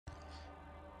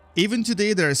Even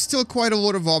today, there are still quite a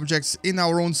lot of objects in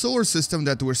our own solar system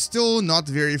that we're still not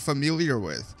very familiar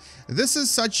with. This is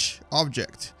such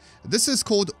object. This is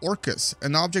called Orcus,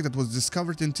 an object that was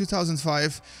discovered in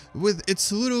 2005 with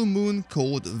its little moon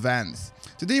called Vanth.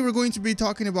 Today we're going to be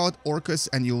talking about Orcus,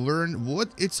 and you'll learn what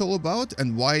it's all about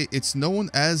and why it's known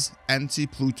as ANTI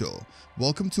PLUTO.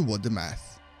 Welcome to What the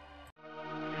Math.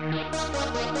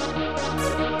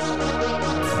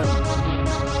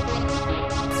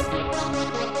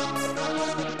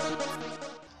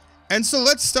 And so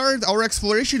let's start our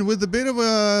exploration with a bit of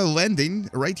a landing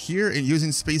right here in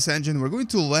using Space Engine. We're going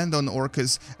to land on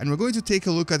Orcus and we're going to take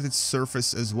a look at its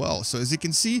surface as well. So as you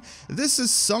can see, this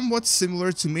is somewhat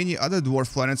similar to many other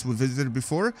dwarf planets we visited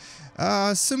before.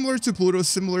 Similar to Pluto,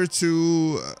 similar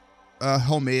to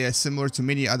Haumea, similar to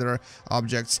many other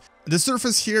objects. The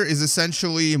surface here is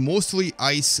essentially mostly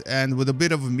ice and with a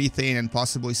bit of methane and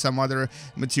possibly some other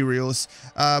materials.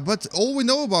 But all we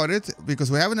know about it, because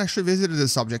we haven't actually visited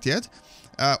this object yet,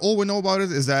 all we know about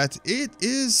it is that it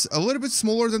is a little bit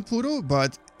smaller than Pluto,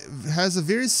 but has a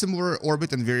very similar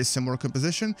orbit and very similar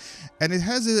composition. And it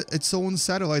has its own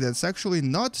satellite that's actually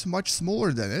not much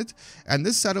smaller than it. And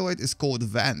this satellite is called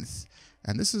Vanth.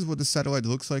 And this is what the satellite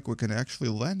looks like. We can actually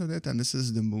land on it, and this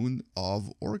is the moon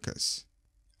of Orcus.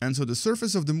 And so the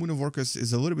surface of the moon of Orcus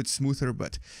is a little bit smoother,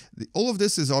 but all of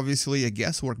this is obviously a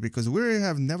guesswork because we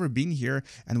have never been here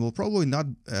and will probably not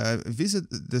visit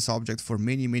this object for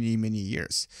many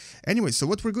years. Anyway, so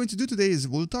what we're going to do today is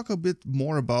we'll talk a bit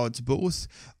more about both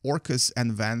Orcus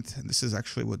and Vanth. And this is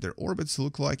actually what their orbits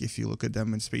look like if you look at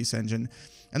them in Space Engine.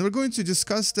 And we're going to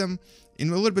discuss them in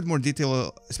a little bit more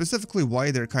detail, specifically why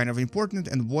they're kind of important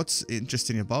and what's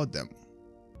interesting about them.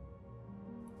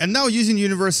 And now, using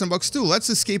Universe Sandbox 2, let's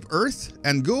escape Earth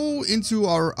and go into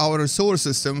our outer solar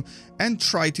system and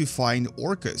try to find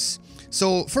Orcus.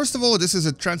 So, first of all, this is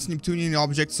a trans-Neptunian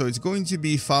object, so it's going to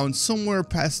be found somewhere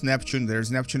past Neptune.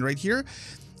 There's Neptune right here.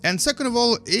 And second of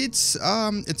all, it's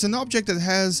an object that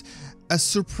has a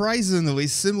surprisingly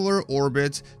similar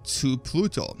orbit to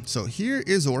Pluto. So here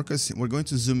is Orcus. We're going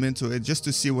to zoom into it just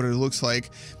to see what it looks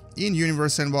like in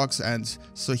Universe Sandbox. And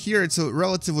so here it's a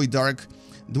relatively dark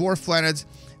dwarf planet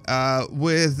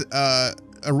with a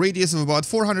radius of about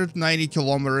 490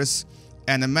 kilometers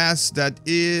and a mass that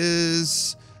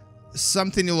is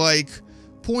something like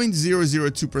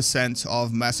 0.002%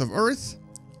 of mass of Earth,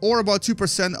 or about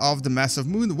 2% of the mass of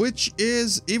Moon, which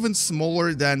is even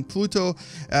smaller than Pluto.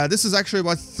 This is actually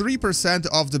about 3%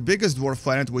 of the biggest dwarf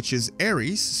planet, which is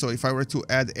Ares. So if I were to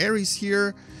add Ares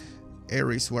here,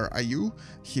 Ares, where are you?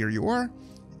 Here you are.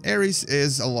 Ares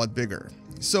is a lot bigger.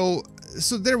 So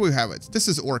there we have it. This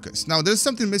is Orcus. Now, there's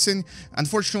something missing.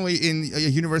 Unfortunately, in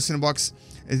Universe Sandbox,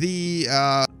 the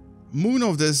moon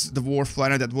of this dwarf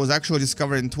planet that was actually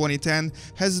discovered in 2010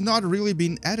 has not really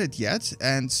been added yet,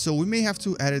 and so we may have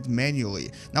to add it manually.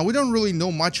 Now, we don't really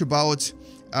know much about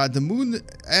the moon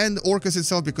and Orcus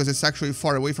itself because it's actually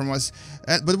far away from us,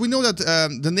 but we know that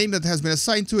the name that has been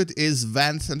assigned to it is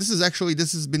Vanth, and this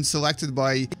has been selected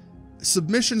by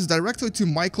submissions directly to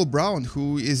Michael Brown,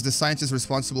 who is the scientist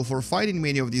responsible for finding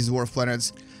many of these dwarf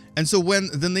planets. And so when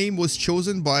the name was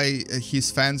chosen by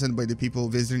his fans and by the people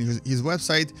visiting his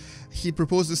website, he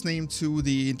proposed this name to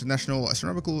the International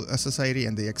Astronomical Society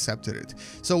and they accepted it.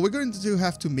 So we're going to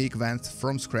have to make Vanth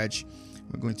from scratch.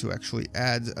 We're going to actually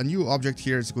add a new object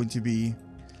here. It's going to be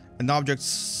an object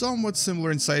somewhat similar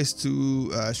in size to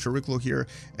Chariklo here,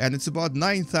 and it's about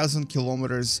 9,000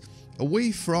 kilometers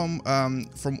away from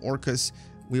Orcus.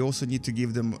 We also need to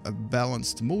give them a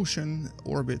balanced motion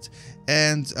orbit.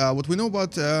 And what we know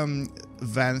about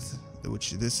Vanth,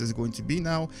 which this is going to be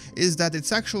now, is that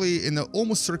it's actually in an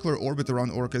almost circular orbit around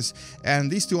Orcus.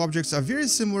 And these two objects are very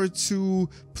similar to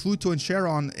Pluto and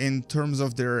Charon in terms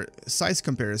of their size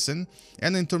comparison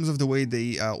and in terms of the way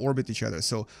they orbit each other.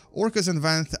 So Orcus and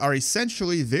Vanth are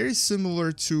essentially very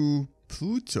similar to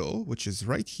Pluto, which is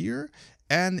right here,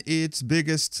 and its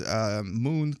biggest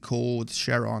moon called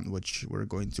Charon, which we're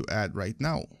going to add right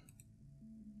now.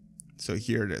 So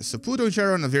here it is. So Pluto and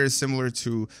Charon are very similar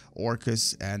to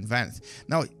Orcus and Vanth.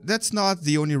 Now, that's not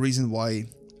the only reason why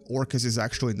Orcus is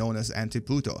actually known as ANTI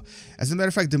PLUTO. As a matter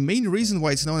of fact, the main reason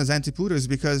why it's known as ANTI PLUTO is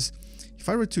because if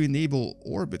I were to enable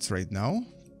orbits right now,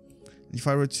 if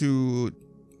I were to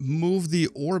move the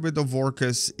orbit of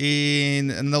Orcus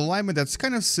in an alignment that's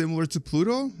kind of similar to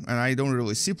Pluto, and I don't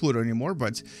really see Pluto anymore,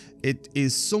 but it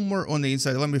is somewhere on the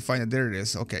inside. Let me find it. There it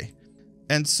is. Okay.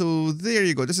 And so there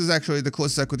you go. This is actually the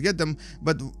closest I could get them.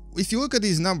 But if you look at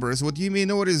these numbers, what you may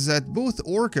notice is that both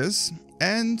Orcus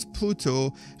and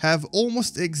Pluto have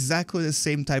almost exactly the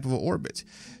same type of orbit.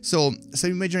 So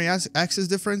semi-imaginary axis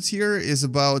difference here is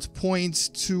about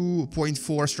 0.2,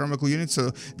 0.4 astronomical units. So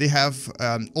they have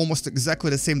almost exactly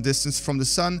the same distance from the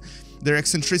Sun. Their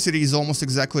eccentricity is almost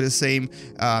exactly the same.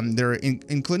 Their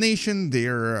inclination,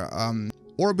 their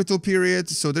orbital period.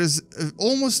 So there's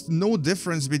almost no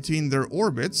difference between their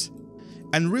orbits.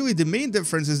 And really the main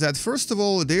difference is that, first of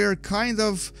all, they're kind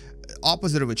of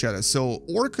opposite of each other. So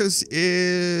Orcus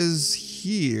is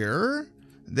here.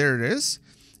 There it is.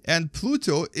 And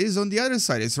Pluto is on the other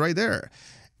side. It's right there.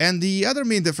 And the other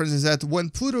main difference is that when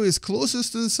Pluto is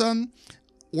closest to the Sun,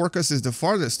 Orcus is the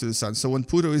farthest to the Sun. So when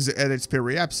Pluto is at its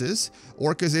periapsis,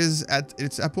 Orcus is at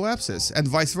its apoapsis, and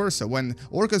vice versa. When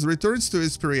Orcus returns to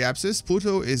its periapsis,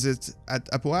 Pluto is at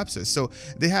apoapsis. So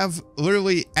they have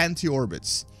literally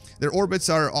anti-orbits. Their orbits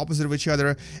are opposite of each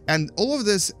other, and all of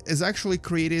this is actually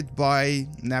created by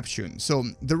Neptune. So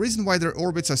the reason why their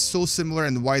orbits are so similar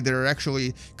and why they're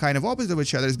actually kind of opposite of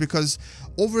each other is because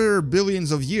over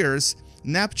billions of years,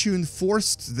 Neptune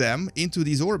forced them into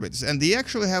these orbits, and they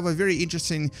actually have a very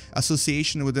interesting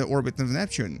association with the orbit of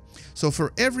Neptune. So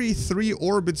for every 3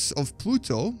 orbits of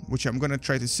Pluto, which I'm going to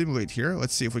try to simulate here,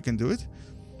 let's see if we can do it.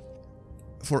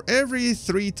 For every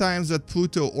 3 times that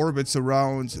Pluto orbits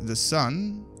around the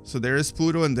Sun, so there is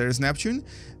Pluto and there is Neptune,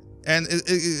 and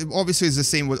it obviously is the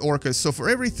same with Orcus. So for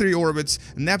every 3 orbits,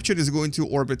 Neptune is going to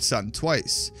orbit Sun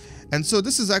twice. And so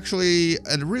this is actually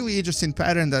a really interesting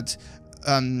pattern that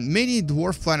many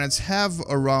dwarf planets have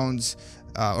around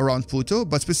Pluto,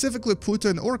 but specifically Pluto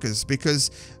and Orcus, because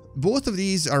both of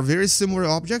these are very similar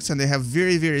objects and they have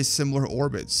very, very similar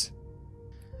orbits.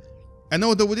 And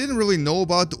although we didn't really know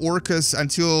about Orcus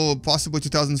until possibly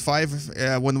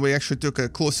 2005, when we actually took a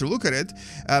closer look at it,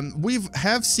 we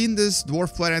have seen this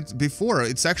dwarf planet before.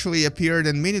 It's actually appeared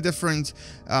in many different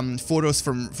photos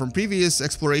from previous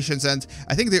explorations, and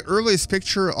I think the earliest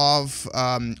picture of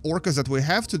Orcus that we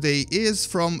have today is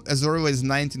from as early as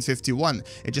 1951.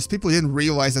 It just people didn't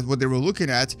realize that what they were looking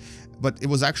at, but it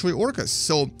was actually Orcus.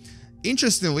 So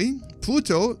interestingly,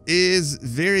 Pluto is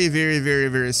very, very, very,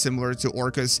 very similar to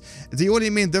Orcus. The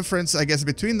only main difference, I guess,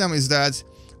 between them is that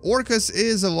Orcus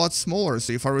is a lot smaller.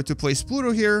 So if I were to place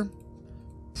Pluto here,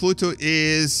 Pluto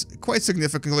is quite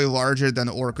significantly larger than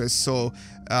Orcus. So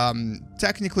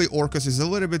technically, Orcus is a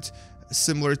little bit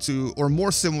similar to, or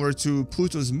more similar to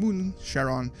Pluto's moon,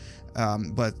 Charon,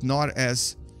 but not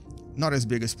as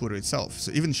big as Pluto itself.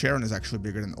 So even Charon is actually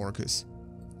bigger than Orcus.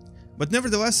 But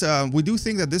nevertheless, we do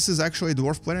think that this is actually a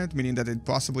dwarf planet, meaning that it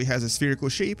possibly has a spherical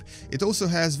shape. It also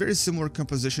has very similar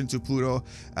composition to Pluto,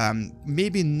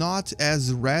 maybe not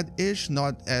as reddish,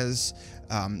 not as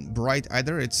bright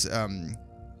either. Its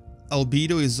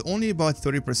albedo is only about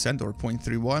 30% or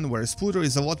 0.31, whereas Pluto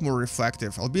is a lot more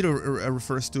reflective. Albedo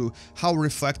refers to how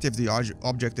reflective the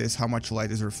object is, how much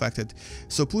light is reflected.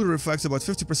 So Pluto reflects about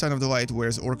 50% of the light,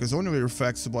 whereas Orcus only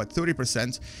reflects about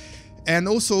 30%. And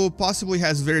also possibly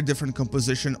has very different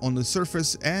composition on the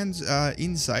surface and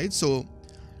inside. So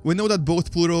we know that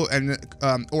both Pluto and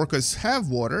Orcus have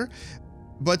water,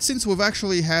 but since we've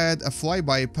actually had a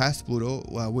flyby past Pluto,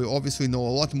 we obviously know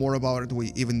a lot more about it.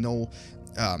 We even know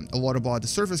a lot about the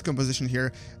surface composition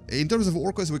here. In terms of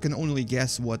Orcus, we can only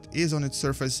guess what is on its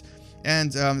surface.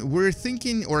 And we're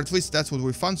thinking, or at least that's what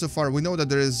we found so far, we know that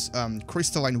there is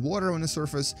crystalline water on the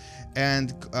surface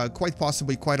and quite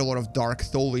possibly quite a lot of dark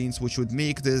tholins, which would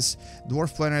make this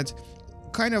dwarf planet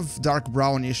kind of dark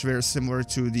brownish, very similar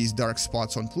to these dark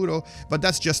spots on Pluto. But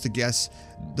that's just a guess.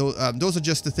 Those are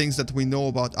just the things that we know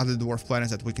about other dwarf planets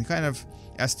that we can kind of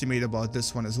estimate about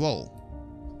this one as well.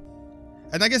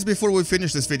 And I guess before we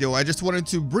finish this video, I just wanted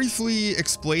to briefly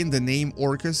explain the name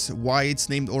Orcus, why it's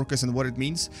named Orcus and what it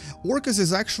means. Orcus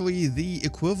is actually the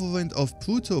equivalent of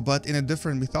Pluto, but in a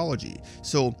different mythology.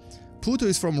 So Pluto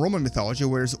is from Roman mythology,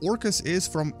 whereas Orcus is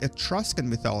from Etruscan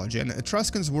mythology. And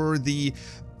Etruscans were the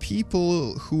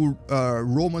people who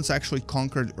Romans actually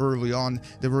conquered early on.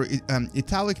 They were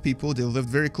Italic people. They lived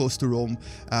very close to Rome,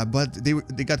 but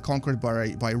they got conquered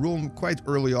by Rome quite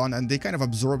early on, and they kind of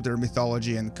absorbed their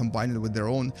mythology and combined it with their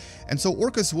own. And so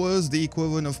Orcus was the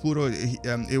equivalent of Pluto.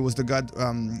 It was the god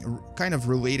kind of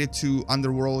related to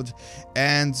underworld,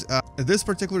 and this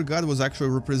particular god was actually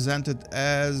represented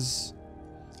as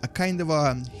a kind of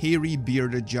a hairy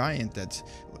bearded giant that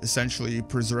essentially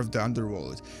preserved the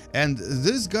underworld. And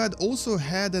this god also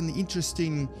had an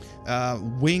interesting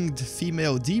winged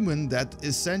female demon that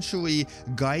essentially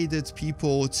guided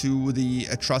people to the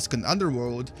Etruscan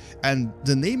underworld, and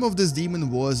the name of this demon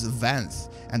was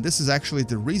Vanth. And this is actually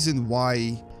the reason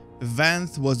why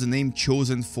Vanth was the name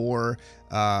chosen for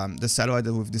the satellite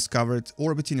that we've discovered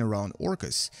orbiting around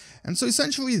Orcus. And so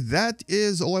essentially that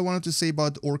is all I wanted to say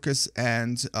about Orcus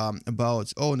and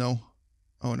about... Oh no.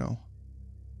 Oh no.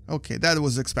 Okay, that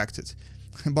was expected.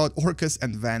 About Orcus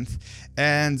and Vanth.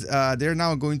 And they're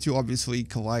now going to obviously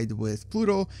collide with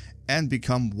Pluto and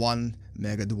become one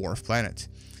mega dwarf planet.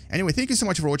 Anyway, thank you so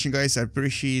much for watching, guys. I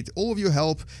appreciate all of your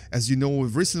help. As you know,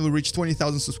 we've recently reached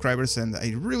 20,000 subscribers, and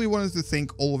I really wanted to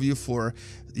thank all of you for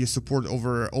your support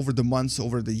over the months,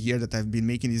 over the year that I've been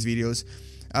making these videos.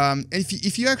 And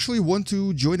if you actually want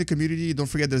to join the community, don't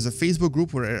forget there's a Facebook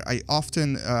group where I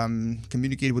often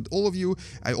communicate with all of you.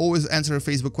 I always answer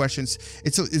Facebook questions.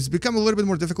 It's become a little bit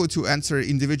more difficult to answer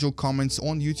individual comments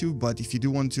on YouTube, but if you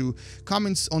do want to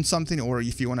comment on something, or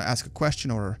if you want to ask a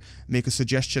question or make a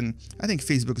suggestion, I think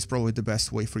Facebook is probably the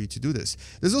best way for you to do this.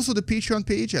 There's also the Patreon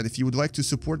page, and if you would like to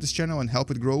support this channel and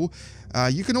help it grow,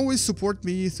 you can always support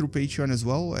me through Patreon as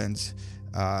well, and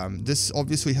this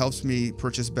obviously helps me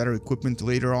purchase better equipment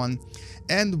later on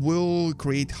and will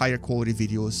create higher quality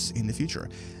videos in the future.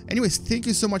 Anyways, thank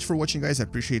you so much for watching, guys. I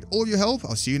appreciate all of your help.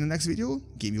 I'll see you in the next video.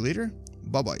 Game you later.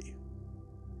 Bye-bye.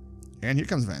 And here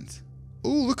comes Vanth. Oh,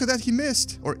 look at that. He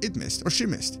missed. Or it missed. Or she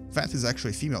missed. Vanth is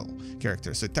actually a female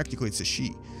character, so technically it's a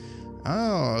she.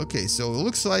 Oh, okay. So it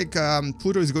looks like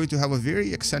Pluto is going to have a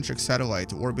very eccentric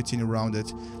satellite orbiting around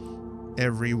it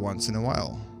every once in a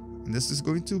while. And this is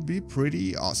going to be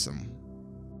pretty awesome.